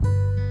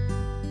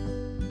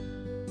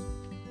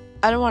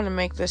I don't want to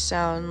make this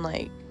sound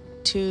like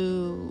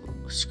too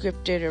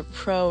scripted or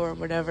pro or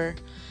whatever,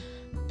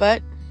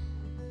 but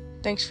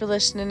thanks for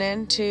listening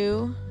in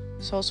to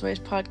Soulsway's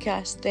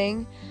podcast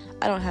thing.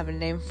 I don't have a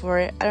name for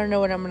it. I don't know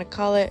what I'm going to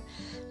call it,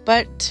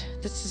 but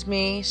this is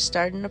me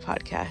starting a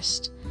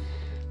podcast.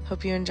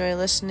 Hope you enjoy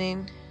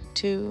listening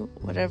to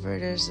whatever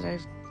it is that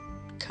I've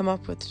come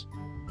up with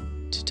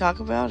to talk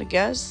about, I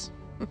guess.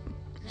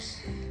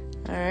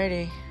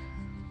 Alrighty.